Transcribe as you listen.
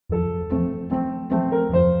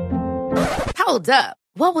Hold up.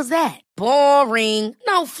 What was that? Boring.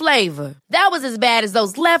 No flavor. That was as bad as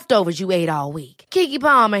those leftovers you ate all week. Keke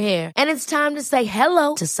Palmer here. And it's time to say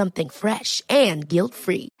hello to something fresh and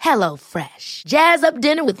guilt-free. Hello Fresh. Jazz up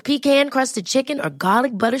dinner with pecan-crusted chicken or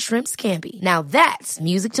garlic butter shrimp scampi. Now that's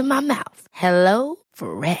music to my mouth. Hello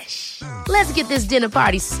Fresh. Let's get this dinner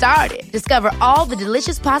party started. Discover all the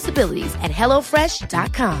delicious possibilities at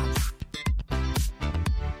hellofresh.com.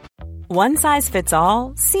 One size fits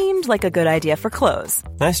all seemed like a good idea for clothes.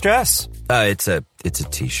 Nice dress. It's a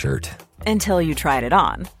t-shirt. Until you tried it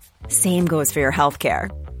on. Same goes for your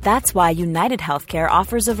healthcare. That's why United Healthcare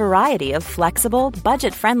offers a variety of flexible,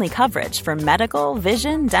 budget-friendly coverage for medical,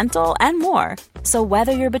 vision, dental, and more. So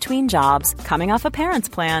whether you're between jobs, coming off a parent's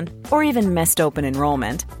plan, or even missed open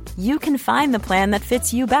enrollment, you can find the plan that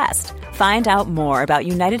fits you best. Find out more about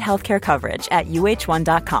United Healthcare coverage at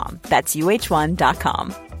uh1.com. That's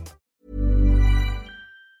uh1.com.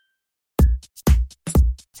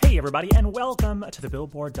 Hey everybody, and welcome to the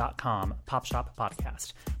Billboard.com Pop Shop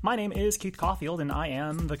Podcast. My name is Keith Caulfield, and I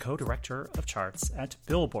am the co-director of charts at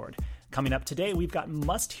Billboard. Coming up today, we've got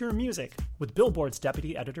Must Hear Music with Billboard's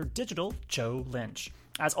Deputy Editor Digital, Joe Lynch.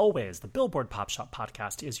 As always, the Billboard Pop Shop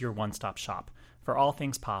Podcast is your one-stop shop for all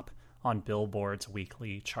things pop on Billboard's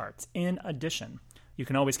weekly charts. In addition, you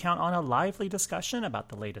can always count on a lively discussion about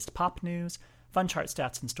the latest pop news, fun chart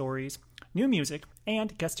stats and stories, new music,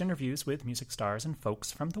 and guest interviews with music stars and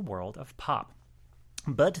folks from the world of pop.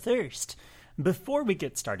 But first, before we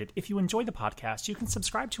get started, if you enjoy the podcast, you can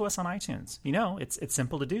subscribe to us on iTunes. You know, it's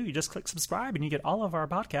simple to do. You just click subscribe and you get all of our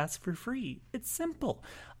podcasts for free. It's simple.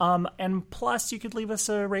 And plus, you could leave us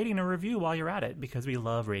a rating or review while you're at it, because we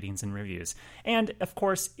love ratings and reviews. And of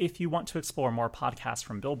course, if you want to explore more podcasts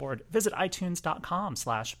from Billboard, visit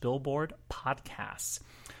itunes.com/Billboard Podcasts.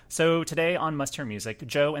 So today on Must Hear Music,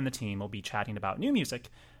 Joe and the team will be chatting about new music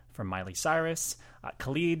from Miley Cyrus,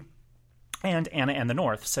 Khalid, and Anna and the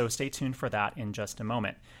North. So stay tuned for that in just a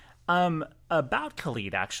moment. About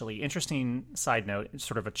Khalid, actually, interesting side note,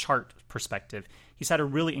 sort of a chart perspective. He's had a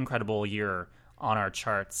really incredible year on our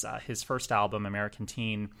charts. His first album, American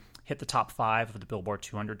Teen, hit the top 5 of the Billboard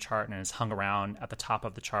 200 chart and has hung around at the top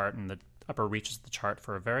of the chart and the upper reaches of the chart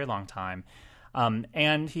for a very long time.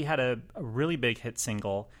 And he had a really big hit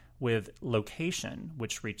single with Location,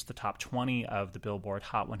 which reached the top 20 of the Billboard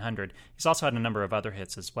Hot 100. He's also had a number of other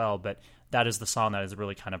hits as well, but that is the song that has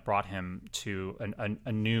really kind of brought him to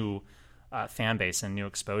a new fan base and new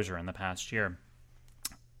exposure in the past year.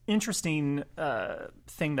 Interesting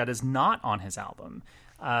thing that is not on his album.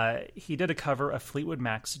 He did a cover of Fleetwood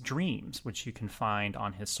Mac's Dreams, which you can find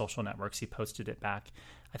on his social networks. He posted it back,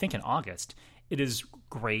 I think, in August. It is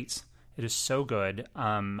great. It is so good,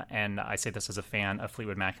 and I say this as a fan of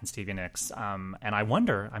Fleetwood Mac and Stevie Nicks, and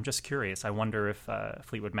I'm just curious, I wonder if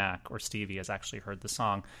Fleetwood Mac or Stevie has actually heard the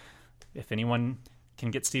song. If anyone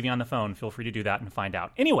can get Stevie on the phone, feel free to do that and find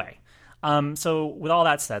out. Anyway, so with all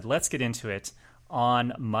that said, let's get into it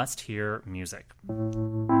on Must Hear Music.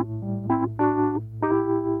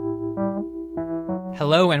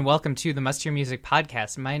 Hello and welcome to the Must Hear Music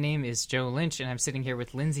Podcast. My name is Joe Lynch, and I'm sitting here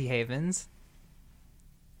with Lindsay Havens.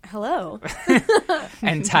 Hello.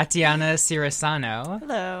 And Tatiana Cirasano.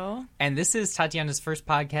 Hello. And this is Tatiana's first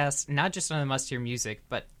podcast, not just on the Must Hear Music,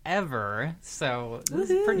 but ever. So this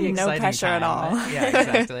is pretty exciting. No pressure time. at all. Yeah,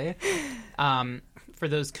 exactly. For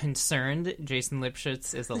those concerned, Jason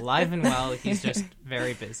Lipschitz is alive and well. He's just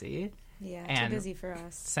very busy. Yeah, and too busy for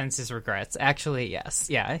us. Sends his regrets. Actually, yes.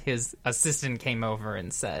 Yeah, his assistant came over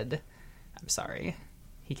and said, I'm sorry,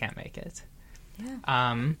 he can't make it.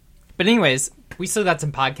 Yeah. But anyways, we still got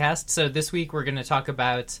some podcasts. So this week we're going to talk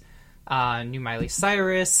about new Miley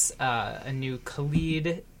Cyrus, a new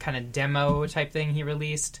Khalid kind of demo type thing he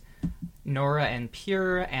released, Nora and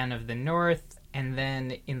Pure, Anne of the North, and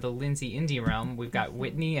then in the Lindsay indie realm, we've got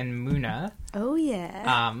Whitney and Muna. Oh,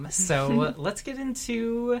 yeah. So let's get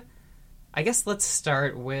into... I guess let's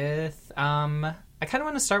start with... I kind of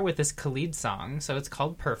want to start with this Khalid song. So it's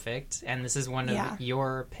called Perfect, and this is one of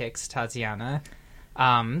your picks, Tatiana.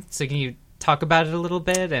 So can you talk about it a little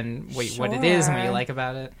bit and what it is and what you like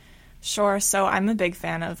about it? Sure. So I'm a big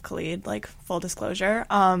fan of Khalid, like full disclosure.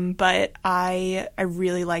 But I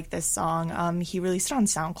really like this song. He released it on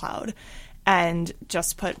SoundCloud and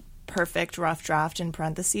just put Perfect rough draft in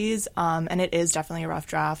parentheses. And it is definitely a rough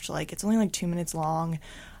draft. Like it's only like 2 minutes long.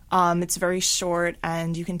 It's very short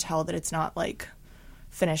and you can tell that it's not like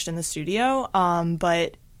finished in the studio.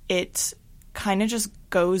 But it kind of just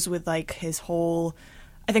goes with like his whole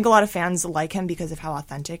I think a lot of fans like him because of how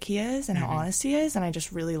authentic he is and how honest he is, and I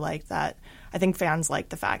just really like that. I think fans like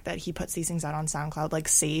the fact that he puts these things out on SoundCloud. Like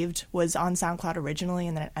Saved was on SoundCloud originally,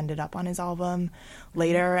 and then it ended up on his album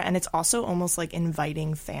later, and it's also almost like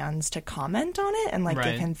inviting fans to comment on it and like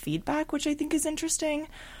give him feedback, which I think is interesting.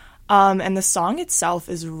 And the song itself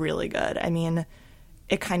is really good. I mean,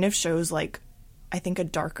 it kind of shows like, I think, a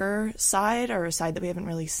darker side, or a side that we haven't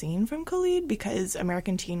really seen from Khalid, because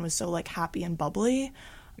American Teen was so like happy and bubbly.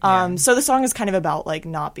 So the song is kind of about like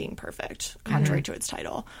not being perfect, contrary to its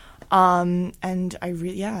title. And I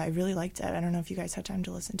really liked it. I don't know if you guys had time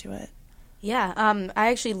to listen to it. Yeah, I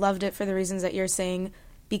actually loved it for the reasons that you're saying,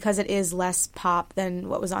 because it is less pop than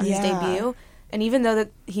what was on his debut. And even though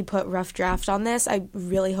that he put Rough Draft on this, I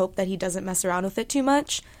really hope that he doesn't mess around with it too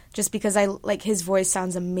much, just because I like his voice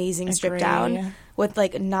sounds amazing stripped down with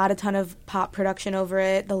like not a ton of pop production over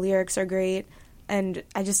it. The lyrics are great, and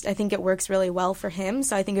I think it works really well for him.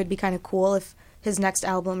 So I think it would be kind of cool if his next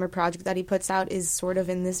album or project that he puts out is sort of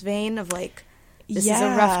in this vein of like, this is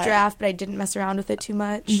a rough draft, but I didn't mess around with it too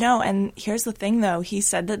much. No, and here's the thing though, he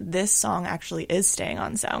said that this song actually is staying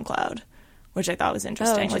on SoundCloud, which I thought was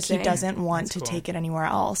interesting. Like, he doesn't want to take it anywhere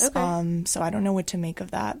else. Okay. So I don't know what to make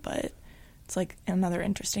of that, but it's like another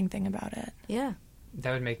interesting thing about it. Yeah.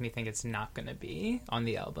 That would make me think it's not going to be on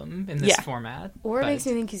the album in this format. Or it makes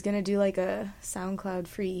me think he's going to do like a SoundCloud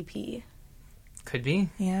free EP. Could be.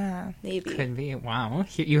 Yeah. Maybe. Could be. Wow.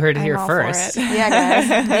 You heard it here first. Yeah,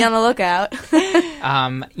 guys. Be on the lookout.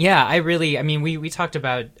 We talked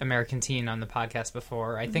about American Teen on the podcast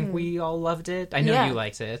before. I think we all loved it. I know you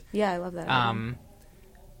liked it. Yeah, I love that.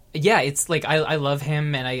 It's like I love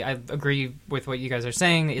him, and I agree with what you guys are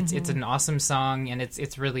saying. It's an awesome song, and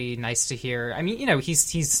it's really nice to hear. I mean, you know,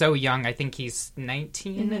 he's so young. I think he's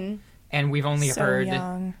 19, and we've only heard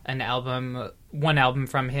one album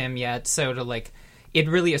from him yet. So to like, it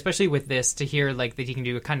really, especially with this, to hear like that he can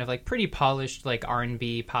do a kind of like pretty polished like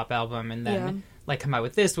R&B pop album, and then like come out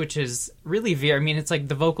with this, which is really I mean, it's like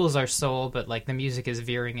the vocals are soul, but like the music is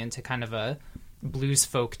veering into kind of a blues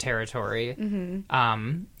folk territory.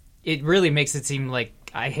 It really makes it seem like,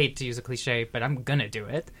 I hate to use a cliche, but I'm gonna do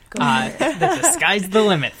it. That the sky's the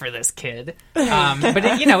limit for this kid. But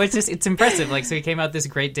it's impressive. Like, so he came out this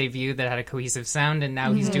great debut that had a cohesive sound, and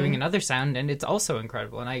now he's doing another sound, and it's also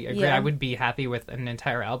incredible. And I agree. I would be happy with an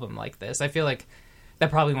entire album like this. I feel like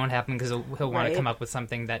that probably won't happen because he'll want to come up with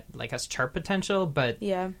something that like has chart potential. But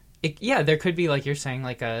there could be, like you're saying,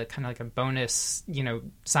 like a kind of like a bonus,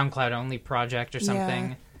 SoundCloud only project or something.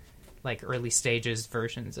 Yeah. Like early stages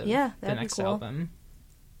versions of the next album.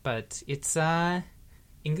 But it's, in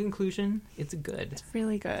conclusion, it's good. It's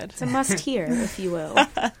really good. It's a must-hear, if you will.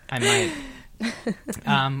 I might.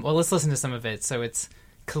 Well, let's listen to some of it. So it's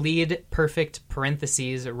Khalid Perfect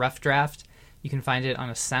 (Rough Draft). You can find it on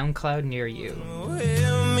a SoundCloud near you.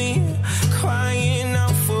 Hear me crying out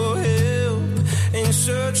for help, in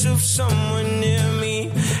search of someone near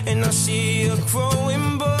me, and I see a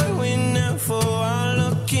growing boy whenever I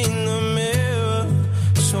look in the mirror.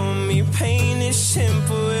 Show me pain is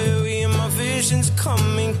temporary and my vision's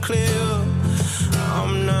coming clear.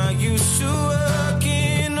 I'm not used to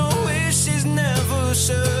working, no wishes never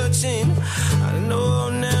searching. I know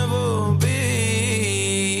I'll never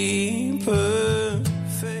be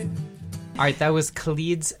perfect. All right, that was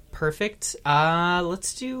Khalid's Perfect.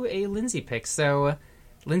 Let's do a Lindsay pick. So,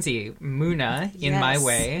 Lindsay, Muna, In My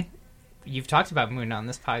Way. You've talked about Muna on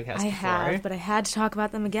this podcast before. I have, but I had to talk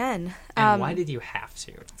about them again. And why did you have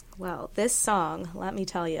to? Well, this song, let me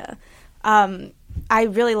tell you, I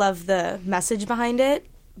really love the message behind it.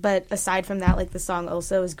 But aside from that, like, the song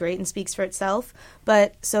also is great and speaks for itself.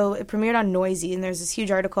 But so it premiered on Noisy, and there's this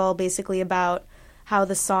huge article basically about how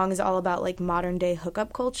the song is all about like modern day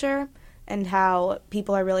hookup culture, and how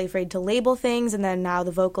people are really afraid to label things. And then now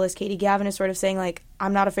the vocalist Katie Gavin is sort of saying, like,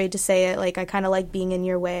 I'm not afraid to say it. Like, I kind of like being in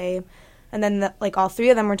your way. And then, all three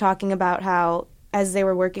of them were talking about how, as they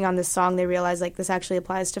were working on this song, they realized, like, this actually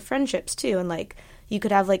applies to friendships, too. And, like, you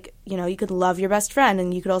could have, like, you could love your best friend,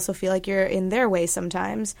 and you could also feel like you're in their way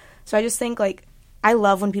sometimes. So I just think, like, I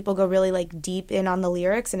love when people go really, like, deep in on the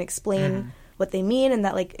lyrics and explain what they mean, and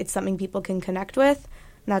that, like, it's something people can connect with.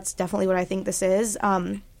 And that's definitely what I think this is.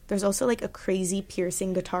 There's also, like, a crazy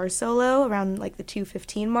piercing guitar solo around, like, the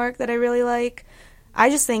 2:15 mark that I really like. I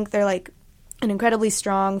just think they're, like, an incredibly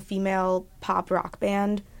strong female pop rock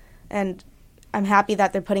band, and I'm happy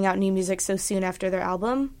that they're putting out new music so soon after their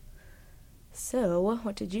album. So,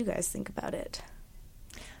 what did you guys think about it?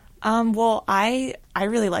 Well, I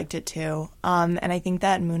really liked it too. And I think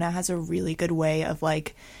that Muna has a really good way of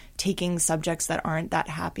like taking subjects that aren't that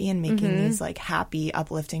happy and making these like happy,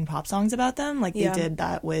 uplifting pop songs about them. Like they did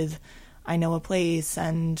that with I Know a Place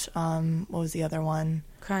and what was the other one?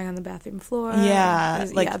 Crying on the Bathroom Floor. Yeah,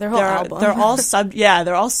 like their whole album. They're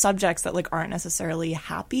all subjects that like aren't necessarily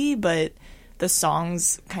happy, but the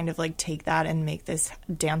songs kind of like take that and make this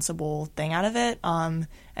danceable thing out of it. And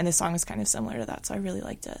this song is kind of similar to that, so I really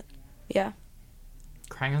liked it. Yeah.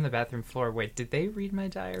 Crying on the Bathroom Floor. Wait, did they read my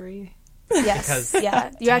diary? Yes.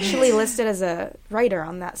 Yeah. You actually listed as a writer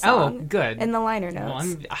on that song. Oh, good. In the liner notes.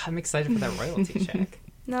 Well, I'm excited for that royalty check.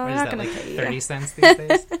 No, What they're is not that, going to like pay you. 30 cents these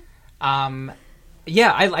days?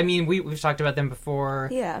 Yeah, I mean, we've talked about them before.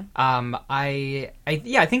 Yeah. I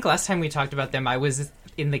think last time we talked about them, I was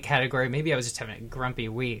in the category, maybe I was just having a grumpy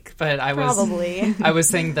week, but I was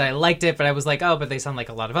saying that I liked it, but I was like, oh, but they sound like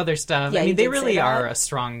a lot of other stuff. Yeah, I mean, you they did really say that. are a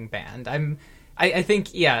strong band. I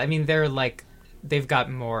think, yeah, I mean, they're like, they've got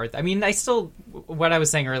more. I mean, what I was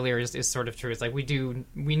saying earlier is sort of true. It's like we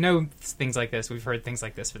know things like this. We've heard things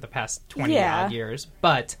like this for the past 20 odd years,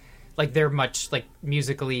 but like they're much like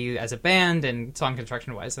musically as a band and song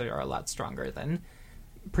construction wise, they are a lot stronger than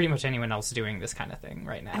pretty much anyone else doing this kind of thing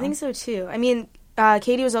right now. I think so too. I mean,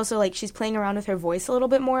 Katie was also like, she's playing around with her voice a little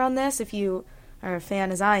bit more on this. If you are a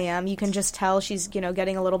fan as I am, you can just tell she's,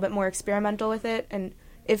 getting a little bit more experimental with it. And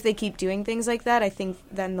if they keep doing things like that, I think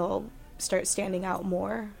then they'll start standing out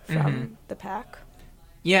more from the pack.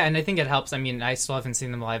 Yeah, and I think it helps. I mean, I still haven't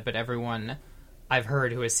seen them live, but everyone I've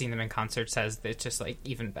heard who has seen them in concert says that it's just like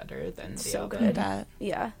even better than the So album. good. That.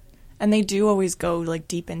 Yeah. And they do always go like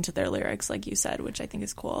deep into their lyrics, like you said, which I think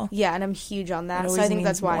is cool. Yeah, and I'm huge on It that. So always I think means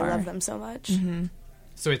that's why more. I love them so much.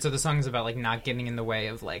 So the song is about like not getting in the way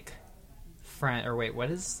of like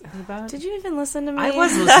what is it about? Did you even listen to me? I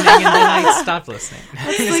was listening and then I stopped listening.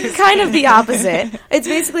 It's like kind of the opposite. It's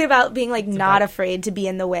basically about being like not afraid to be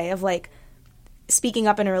in the way of like speaking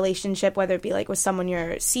up in a relationship, whether it be like with someone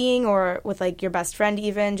you're seeing or with like your best friend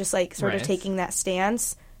even, just like sort of Right. taking that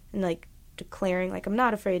stance and like declaring like I'm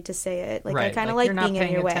not afraid to say it. Like Right. I kind of you're like not being in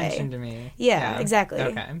paying your attention way. to me. Yeah, exactly.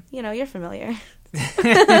 Okay. You're familiar.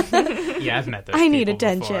 Yeah, I've met those I need people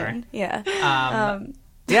attention. before. Yeah.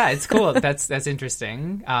 Yeah, it's cool. That's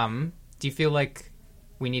interesting. Do you feel like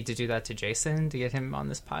we need to do that to Jason to get him on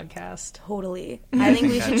this podcast? Totally. I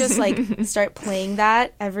think we should just like start playing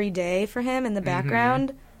that every day for him in the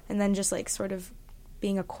background and then just like sort of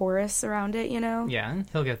being a chorus around it, Yeah,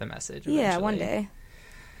 he'll get the message. Yeah, eventually. one day.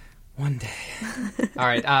 One day. All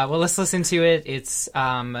right, well, let's listen to it. It's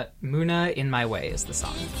Muna, In My Way is the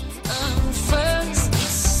song. First, it's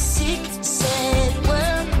sick, sad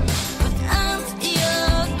world, but I'm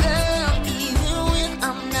your girl, even when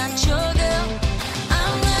I'm not your girl.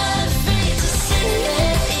 I'm not afraid to say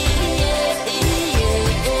it,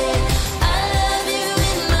 I love you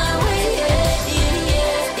in my way,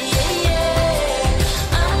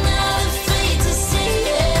 I'm not afraid to say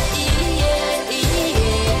it,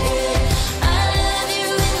 I love you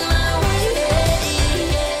in my way.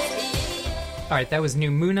 All right, that was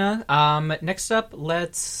New Muna. Next up,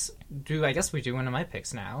 let's do, I guess we do one of my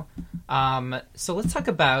picks now. So let's talk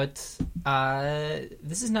about,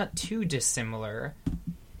 this is not too dissimilar,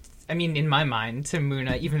 I mean, in my mind, to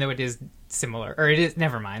Muna, even though it is similar, or it is,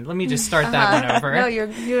 never mind, let me just start that one over. No, you're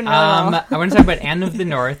doing well. I want to talk about Anne of the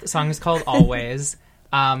North. The song is called Always.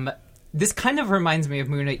 This kind of reminds me of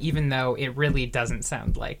Muna, even though it really doesn't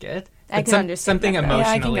sound like it. I But can understand something that, though. Yeah,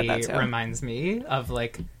 I can emotionally get that, too. reminds me of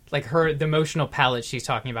like the emotional palette she's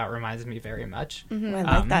talking about reminds me very much. I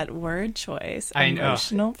like that word choice. I know.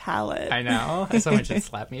 Emotional palette. I know. Someone should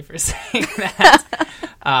slap me for saying that.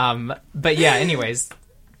 But yeah, anyways,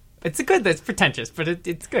 it's it's pretentious, but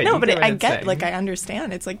it's good. No, You but get what I I'm get, saying. like, I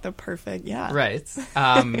understand. It's like the perfect, yeah. Right.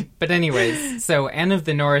 But anyways, so Anne of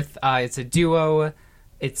the North, it's a duo.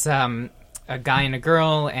 It's a guy and a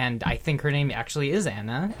girl, and I think her name actually is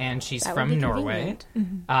Anna, and she's That would from be Norway,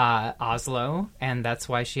 Oslo, and that's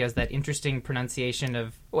why she has that interesting pronunciation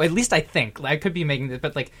of, well, at least I think, I could be making this,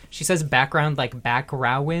 but like she says background like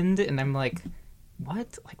background, and I'm like,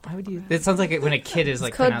 what? Like, why would you? It sounds like it when a kid is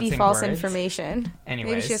like Could pronouncing be false words. information. Maybe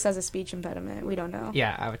Anyways. she just has a speech impediment. We don't know.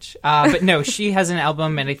 Yeah, ouch. But no, she has an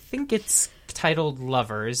album, and I think it's titled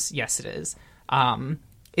Lovers. Yes, it is.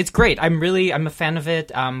 It's great. I'm a fan of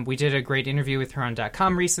it. We did a great interview with her on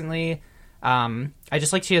 .com recently. I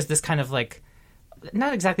just like she has this kind of like,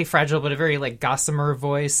 not exactly fragile, but a very like gossamer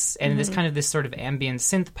voice, and this kind of this sort of ambient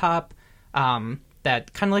synth pop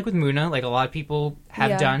that kind of like with Muna, like a lot of people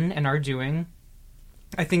have done and are doing.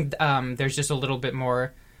 I think there's just a little bit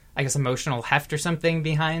more, I guess, emotional heft or something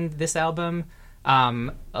behind this album.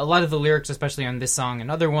 A lot of the lyrics, especially on this song and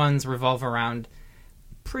other ones, revolve around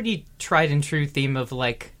pretty tried and true theme of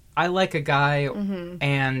like, I like a guy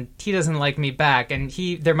and he doesn't like me back, and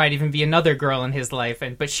there might even be another girl in his life,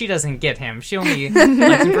 but she doesn't get him. She only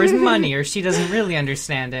likes him for his money, or she doesn't really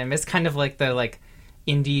understand him. It's kind of like the like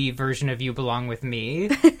indie version of You Belong With Me.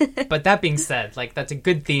 But that being said, like, that's a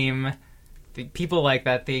good theme. People like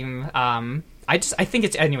that theme. I think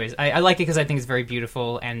it's, anyways, I like it because I think it's very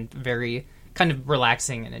beautiful and very kind of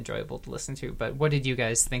relaxing and enjoyable to listen to. But what did you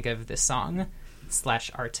guys think of this song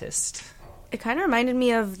 / artist? It kind of reminded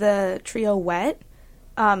me of the trio Wet.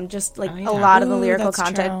 Just like a lot of the lyrical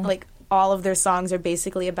content, true. like all of their songs are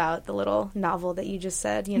basically about the little novel that you just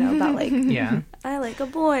said, you know, about like, I like a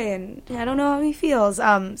boy and I don't know how he feels.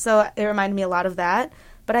 So it reminded me a lot of that.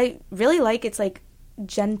 But I really like it's like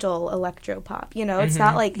gentle electro pop, you know? It's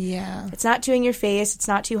not like, it's not too in your face, it's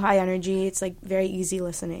not too high energy, it's like very easy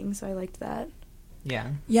listening. So I liked that.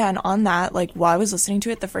 Yeah, and on that, like, while I was listening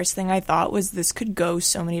to it, the first thing I thought was this could go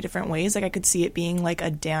so many different ways. Like, I could see it being, like,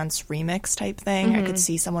 a dance remix type thing. I could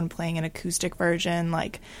see someone playing an acoustic version.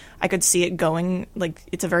 Like, I could see it going, like,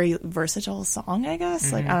 it's a very versatile song, I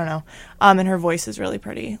guess. Like, I don't know. And her voice is really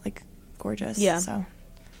pretty, like, gorgeous. Yeah. So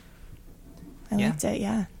I liked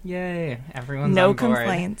it, Yay. Everyone's no on board.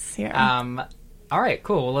 complaints here. All right,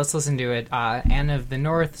 cool. Well, let's listen to it. Anne of the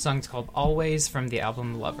North, song's called Always, from the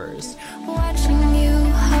album Lovers. Watching you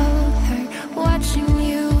hold her, watching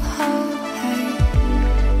you hold her,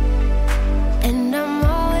 and I'm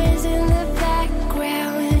always in the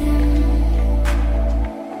background.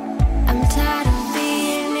 I'm tired of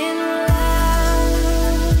being in love.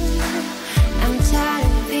 I'm tired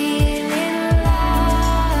of being in love.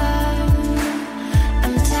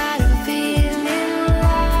 I'm tired of being in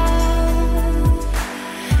love.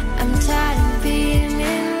 I'm tired of being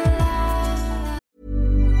in love.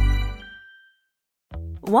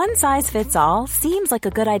 One size fits all seems like a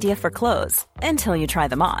good idea for clothes until you try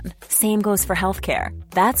them on. Same goes for healthcare.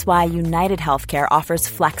 That's why United Healthcare offers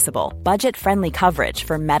flexible, budget-friendly coverage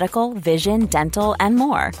for medical, vision, dental, and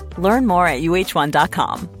more. Learn more at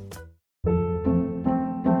uh1.com.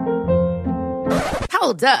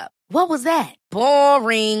 Hold up. What was that?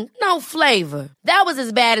 Boring. No flavor. That was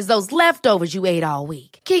as bad as those leftovers you ate all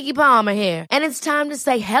week. Keke Palmer here, and it's time to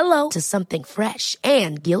say hello to something fresh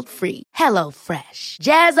and guilt-free. Hello Fresh.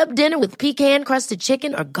 Jazz up dinner with pecan-crusted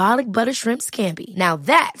chicken or garlic butter shrimp scampi. Now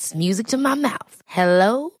that's music to my mouth.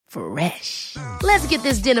 Hello Fresh. Let's get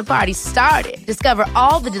this dinner party started. Discover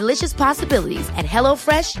all the delicious possibilities at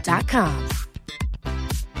hellofresh.com.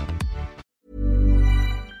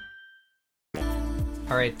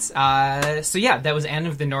 All right, so yeah, that was Anne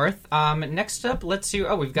of the North. Next up, let's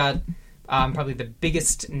do, we've got probably the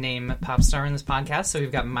biggest name pop star in this podcast, so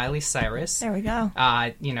we've got Miley Cyrus. There we go.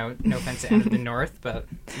 You know, no offense to Anne of the North, but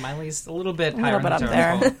Miley's a little bit higher on the up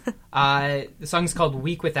totem pole. The song's called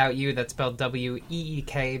Week Without You, that's spelled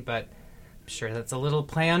W-E-E-K, but I'm sure that's a little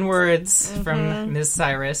play on words from Ms.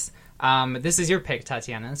 Cyrus. This is your pick,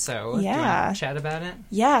 Tatiana, so do you want to chat about it?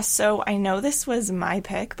 Yeah, so I know this was my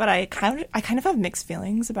pick, but I kind of have mixed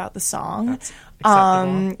feelings about the song. That's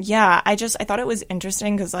acceptable. I thought it was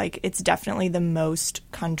interesting because, like, it's definitely the most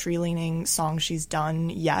country-leaning song she's done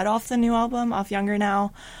yet off the new album, off Younger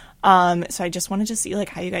Now. So I just wanted to see, like,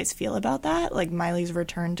 how you guys feel about that, like, Miley's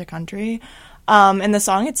return to country. And the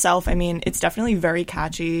song itself, I mean, it's definitely very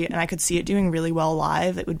catchy, and I could see it doing really well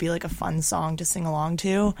live. It would be, like, a fun song to sing along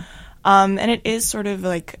to. And it is sort of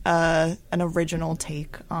like an original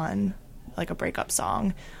take on like a breakup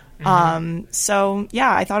song. So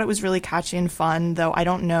yeah, I thought it was really catchy and fun, though I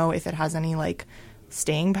don't know if it has any like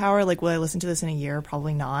staying power. Like, will I listen to this in a year?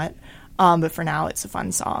 Probably not. But for now, it's a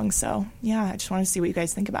fun song. So yeah, I just wanted to see what you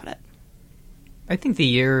guys think about it. I think the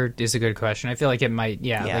year is a good question. I feel like it might,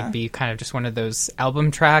 like be kind of just one of those album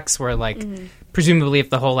tracks where like, presumably if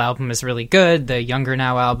the whole album is really good, the Younger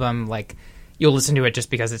Now album, like, you'll listen to it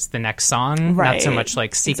just because it's the next song, not so much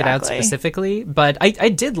like seek it out specifically. But I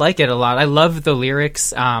did like it a lot. I love the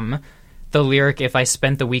lyrics. The lyric, if I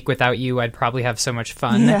spent the week without you, I'd probably have so much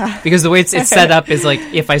fun. Yeah. Because the way it's set up is like,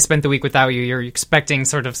 if I spent the week without you, you're expecting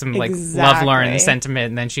sort of some like lovelorn sentiment.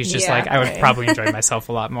 And then she's just like, I would probably enjoy myself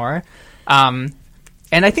a lot more. And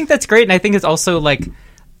I think that's great. And I think it's also like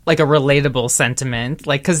a relatable sentiment.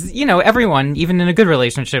 Like, because, you know, everyone, even in a good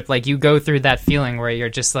relationship, like you go through that feeling where you're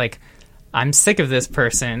just like, I'm sick of this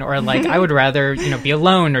person, or like I would rather, you know, be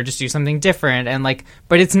alone or just do something different. And like,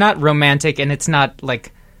 but it's not romantic and it's not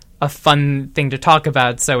like a fun thing to talk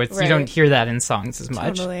about. So it's, you don't hear that in songs as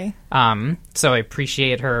much. Totally. So I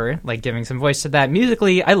appreciate her like giving some voice to that.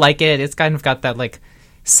 Musically, I like it. It's kind of got that like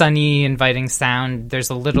sunny, inviting sound.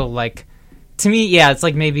 There's a little like to me, yeah, it's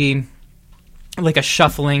like maybe like a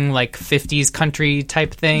shuffling, like 50s country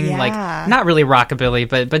type thing. Yeah. Like not really rockabilly,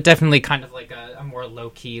 but definitely kind of like a more low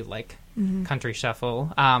key like country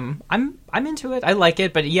shuffle. I'm into it. I like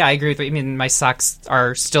it, but yeah, I agree with you. I mean, my socks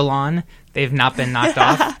are still on. They've not been knocked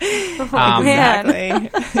off. Exactly.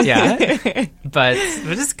 Yeah, but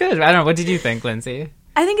it's good. I don't know. What did you think, Lindsay?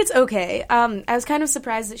 I think it's okay. I was kind of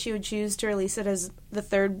surprised that she would choose to release it as the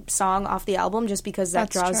third song off the album, just because that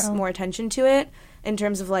That's draws true. more attention to it. In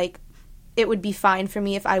terms of like, it would be fine for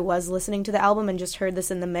me if I was listening to the album and just heard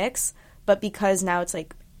this in the mix, but because now it's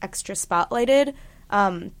like extra spotlighted,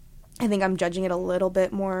 I think I'm judging it a little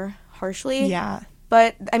bit more harshly. Yeah.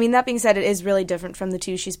 But, I mean, that being said, it is really different from the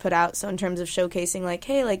two she's put out. So in terms of showcasing, like,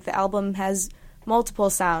 hey, like, the album has multiple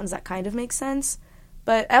sounds, that kind of makes sense.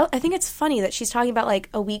 But I think it's funny that she's talking about, like,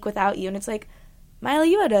 a week without you. And it's like, Miley,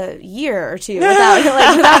 you had a year or two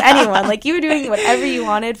without anyone. Like, you were doing whatever you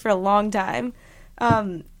wanted for a long time.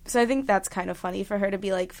 So I think that's kind of funny for her to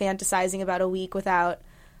be, like, fantasizing about a week without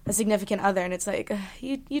a significant other. And it's like,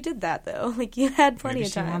 you did that, though. Like, you had plenty Maybe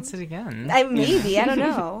of time. she wants it again. Maybe. I don't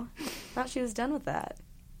know. Thought she was done with that.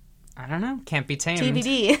 I don't know. Can't be tamed.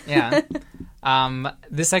 TBD. Yeah.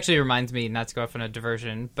 This actually reminds me, not to go off on a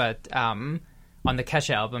diversion, but on the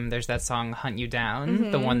Kesha album, there's that song "Hunt You Down,"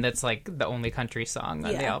 the one that's like the only country song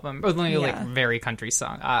on the album, or the only like very country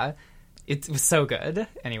song. It was so good.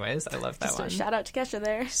 Anyways, I love that Just one. a shout out to Kesha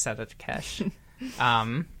there. Shout out to Kesh.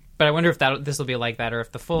 But I wonder if this will be like that, or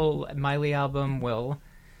if the full Miley album will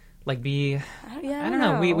like be. I don't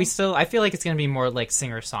know. We still. I feel like it's going to be more like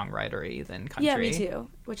singer-songwritery than country. Yeah, me too.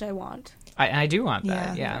 Which I want. I do want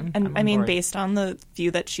that. Yeah. And I'm I on mean, board. based on the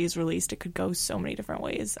few that she's released, it could go so many different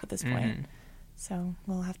ways at this point. So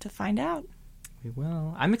we'll have to find out. We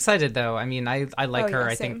will. I'm excited though. I mean, I like her.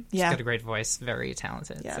 I same. think she's got a great voice, very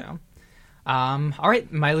talented. Yeah. So, all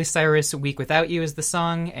right, Miley Cyrus, "Week Without You" is the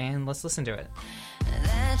song, and let's listen to it.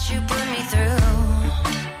 That you put me through.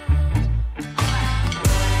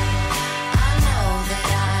 I know that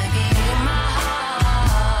I gave you my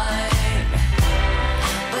heart,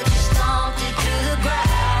 but you stomped it to the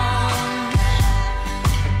ground,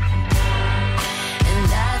 and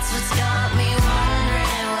that's what's got me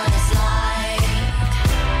wondering what it's like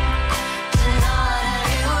to not have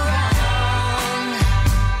you around.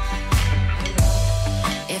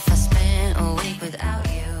 If I spent a week without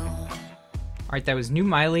you. All right, that was new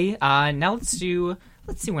Miley. Now let's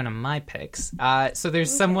see one of my picks. So there's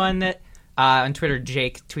someone that on Twitter,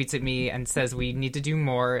 Jake, tweets at me and says we need to do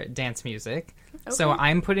more dance music. Okay. So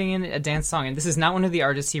I'm putting in a dance song, and this is not one of the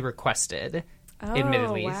artists he requested,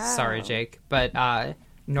 admittedly. Wow. Sorry, Jake. But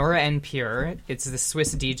Nora En Pure, it's the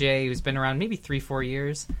Swiss DJ who's been around maybe 3-4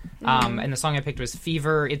 years. And the song I picked was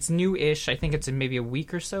Fever. It's new-ish. I think it's maybe a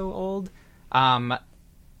week or so old.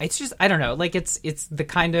 It's just, I don't know, like it's the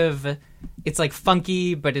kind of, it's like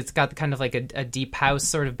funky, but it's got kind of like a deep house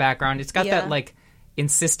sort of background. It's got that like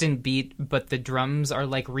insistent beat, but the drums are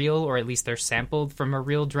like real, or at least they're sampled from a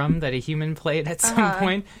real drum that a human played at some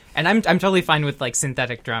point. And I'm totally fine with like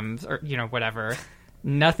synthetic drums or, you know, whatever.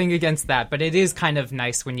 Nothing against that, but it is kind of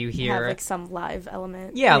nice when you hear Have like some live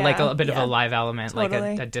element. Yeah, like a bit of a live element, totally.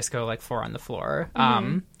 like a disco, like 4 on the floor.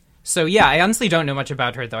 So yeah, I honestly don't know much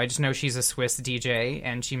about her though. I just know she's a Swiss DJ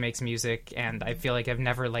and she makes music, and I feel like I've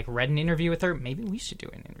never like read an interview with her. Maybe we should do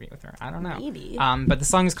an interview with her. I don't know. Maybe. But the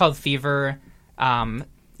song is called Fever.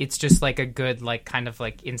 It's just like a good, like kind of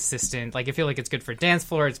like insistent. Like I feel like it's good for dance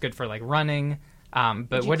floor. It's good for like running.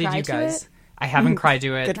 But what did you guys? I haven't cried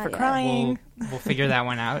to it. Good for crying. We'll figure that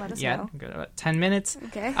one out. Let us Yeah, know. good, about 10 minutes.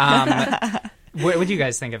 Okay. What do you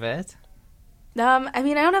guys think of it? I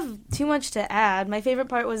mean, I don't have too much to add. My favorite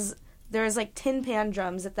part was there was like tin pan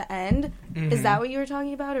drums at the end. Is that what you were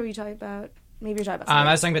talking about, or were you talking about? Maybe you're talking about. I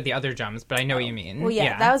was talking about the other drums, but I know what you mean. Well,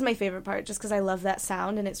 yeah, that was my favorite part, just because I love that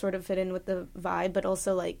sound and it sort of fit in with the vibe, but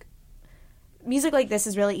also like music like this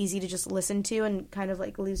is really easy to just listen to and kind of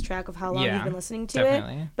like lose track of how long you've been listening to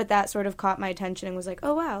definitely. it. But that sort of caught my attention and was like,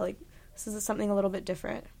 oh wow, like this is something a little bit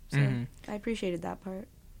different. So I appreciated that part.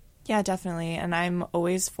 Yeah, definitely. And I'm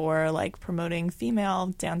always for like promoting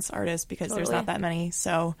female dance artists because there's not that many.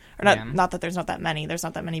 So, or not that there's not that many. There's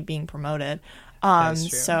not that many being promoted. That's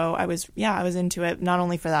true. So I was into it. Not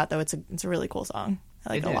only for that though. It's a really cool song.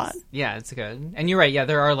 I like it a lot. Yeah, it's good. And you're right. Yeah,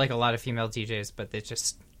 there are like a lot of female DJs, but they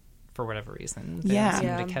just, for whatever reason, they don't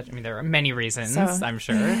seem to catch. I mean, there are many reasons, I'm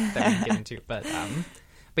sure, that we can get into. But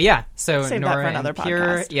yeah. So Save Nora that for another En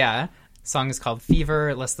Pure, podcast. song is called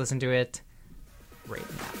Fever. Let's listen to it right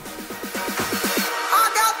now.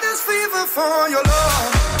 I got this fever for your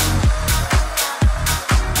love.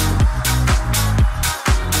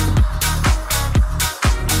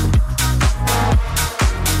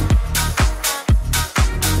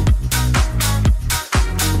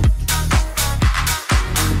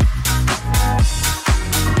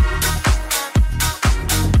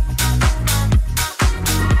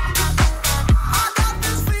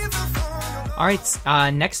 All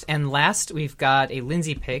right, next and last, we've got a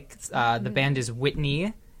Lindsay pick. The band is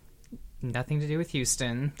Whitney. Nothing to do with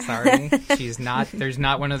Houston. Sorry. She's not. There's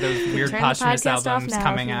not one of those weird Turn the posthumous podcast off albums now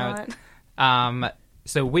coming if you out.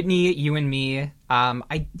 So Whitney, You and Me. I'm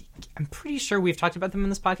pretty sure we've talked about them in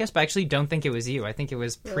this podcast, but I actually don't think it was you. I think it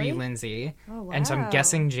was pre-Lindsay. Oh, wow. And so I'm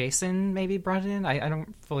guessing Jason maybe brought it in. I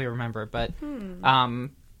don't fully remember, but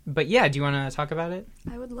yeah. Do you want to talk about it?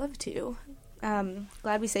 I would love to.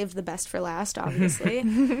 Glad we saved the best for last,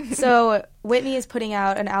 obviously. So Whitney is putting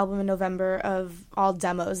out an album in November of all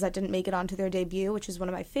demos that didn't make it onto their debut, which is one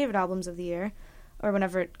of my favorite albums of the year, or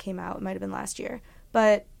whenever it came out. It might have been last year.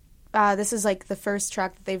 But this is like the first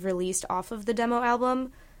track that they've released off of the demo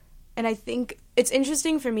album. And I think it's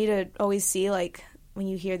interesting for me to always see, like, when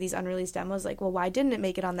you hear these unreleased demos, like, well, why didn't it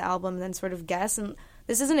make it on the album? And then sort of guess. And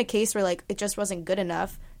this isn't a case where, like, it just wasn't good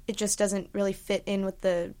enough. It just doesn't really fit in with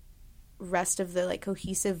the rest of the, like,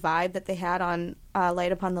 cohesive vibe that they had on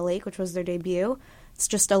Light Upon the Lake, which was their debut. It's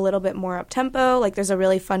just a little bit more up-tempo. Like, there's a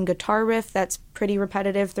really fun guitar riff that's pretty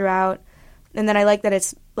repetitive throughout. And then I like that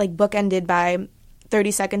it's, like, bookended by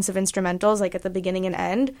 30 seconds of instrumentals, like, at the beginning and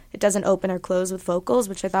end. It doesn't open or close with vocals,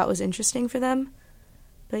 which I thought was interesting for them.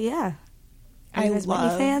 But, yeah. Are you guys Whitney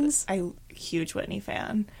fans? I'm a huge Whitney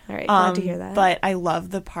fan. All right, glad to hear that. But I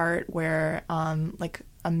love the part where, like,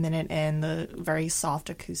 a minute in, the very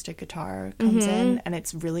soft acoustic guitar comes in, and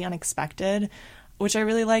it's really unexpected, which I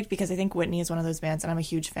really liked, because I think Whitney is one of those bands, and I'm a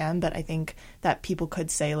huge fan, but I think that people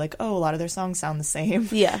could say, like, oh, a lot of their songs sound the same.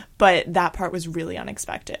 Yeah. But that part was really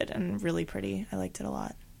unexpected and really pretty. I liked it a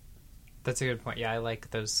lot. That's a good point. Yeah, I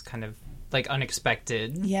like those kind of, like,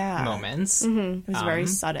 unexpected moments. It was very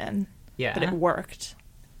sudden. Yeah. But it worked.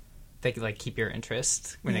 They, like, keep your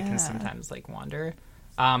interest when it can sometimes, like, wander.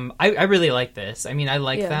 I really like this. I mean, I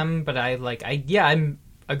like them, but I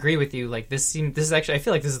agree with you. Like, this is actually, I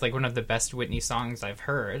feel like this is, like, one of the best Whitney songs I've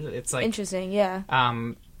heard. It's, like, interesting, yeah.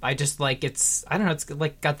 I just, like, it's, I don't know, it's,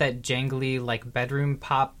 like, got that jangly, like, bedroom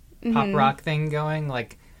pop rock thing going,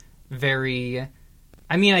 like, very,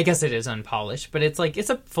 I mean, I guess it is unpolished, but it's, like,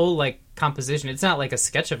 it's a full, like, composition. It's not, like, a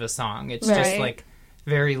sketch of a song. It's just, like,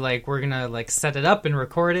 very, like, we're gonna, like, set it up and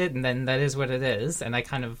record it, and then that is what it is. And I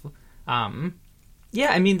kind of, yeah,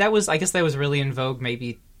 I mean, I guess that was really in vogue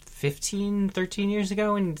maybe 13 years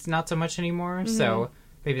ago, and it's not so much anymore. So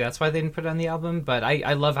maybe that's why they didn't put it on the album. But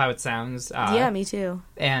I love how it sounds. Yeah, me too.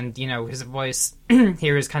 And, you know, his voice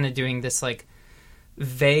here is kind of doing this, like,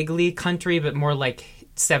 vaguely country, but more like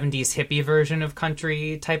 70s hippie version of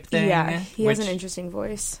country type thing. Yeah, he has an interesting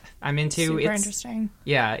voice. I'm into. Super interesting.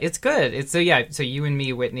 Yeah, it's good. So You and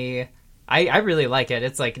Me, Whitney. I really like it.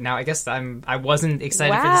 It's like, now I guess I wasn't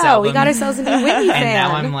excited for this album. Wow, we got ourselves a new Whitney fan. And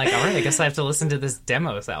now I'm like, all right, I guess I have to listen to this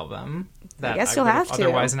demos album that I guess you'll have to.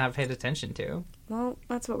 Otherwise not paid attention to. Well,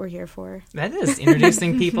 that's what we're here for. That is,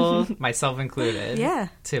 introducing people, myself included,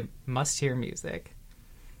 to must-hear music.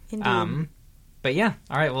 Indeed. But yeah,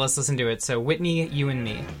 all right, well, let's listen to it. So Whitney, You and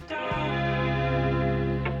Me.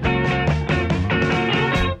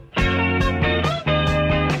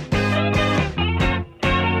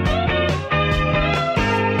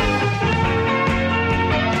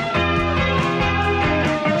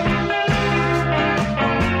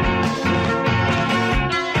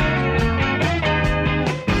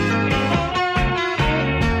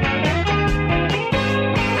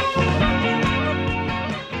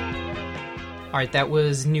 All right, that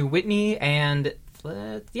was New Whitney, and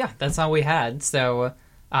that's all we had. So,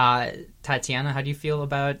 Tatiana, how do you feel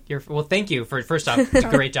about your... Well, thank you for, first off,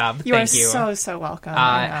 great job. Thank you. So welcome.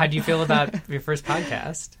 How do you feel about your first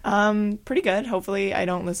podcast? Pretty good. Hopefully I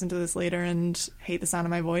don't listen to this later and hate the sound of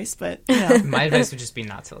my voice, but, you know. My advice would just be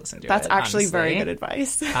not to listen to That's actually honestly. very good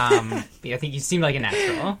advice. I think you seem like a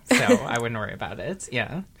natural, so I wouldn't worry about it.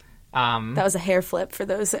 Yeah. That was a hair flip for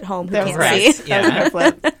those at home who That was can't right. see. Yeah. That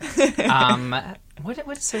was a flip.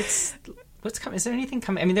 What's coming? Is there anything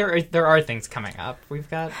coming? I mean, there are things coming up. We've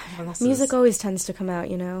got what else Music always tends to come out,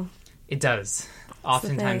 you know. It does.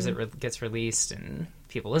 Oftentimes it gets released and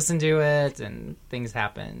people listen to it and things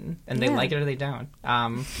happen and they like it or they don't.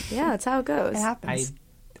 Yeah, that's how it goes. It happens.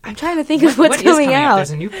 I'm trying to think of what's what is coming out.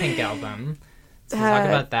 There's a new Pink album. So we'll talk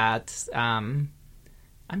about that. I'm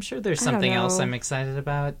sure there's something else I'm excited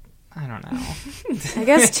about. I don't know. I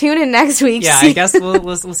guess tune in next week. Yeah, I guess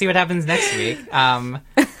we'll see what happens next week.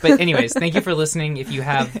 But anyways, thank you for listening. If you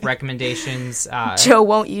have recommendations, Joe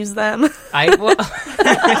won't use them. I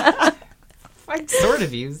sort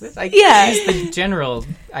of use this. I use the general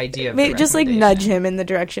idea of Maybe just like nudge him in the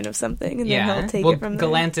direction of something, and then he'll take it from there.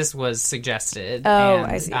 Galantis was suggested. Oh, and,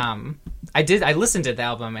 I see. I listened to the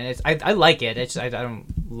album, and I like it. I don't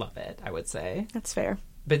love it, I would say. That's fair.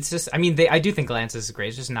 But it's just, I mean, I do think Glances is great.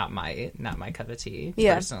 It's just not my cup of tea,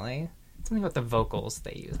 personally. Something about the vocals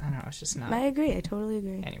they use. I don't know. It's just not. I agree. I totally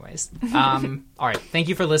agree. Anyways. All right. Thank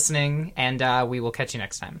you for listening, and we will catch you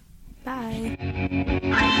next time. Bye.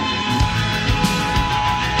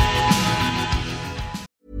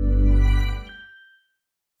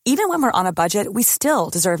 Even when we're on a budget, we still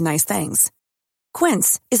deserve nice things.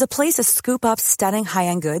 Quince is a place to scoop up stunning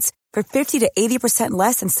high-end goods for 50 to 80%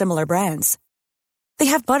 less than similar brands. They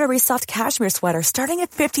have buttery soft cashmere sweaters starting at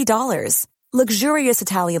 $50, luxurious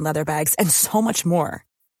Italian leather bags, and so much more.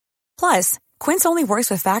 Plus, Quince only works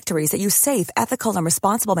with factories that use safe, ethical, and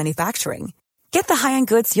responsible manufacturing. Get the high-end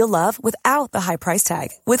goods you'll love without the high price tag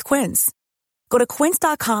with Quince. Go to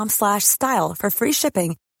quince.com/style for free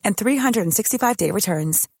shipping and 365-day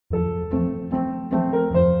returns.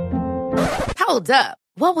 Hold up.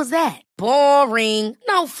 What was that? Boring.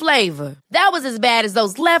 No flavor. That was as bad as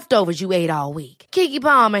those leftovers you ate all week. Keke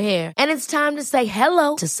Palmer here, and it's time to say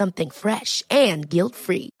hello to something fresh and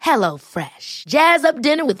guilt-free. Hello Fresh. Jazz up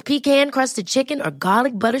dinner with pecan-crusted chicken or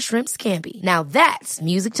garlic butter shrimp scampi. Now that's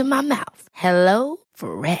music to my mouth. Hello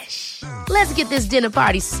Fresh. Let's get this dinner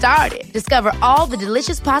party started. Discover all the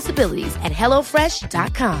delicious possibilities at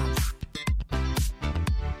HelloFresh.com.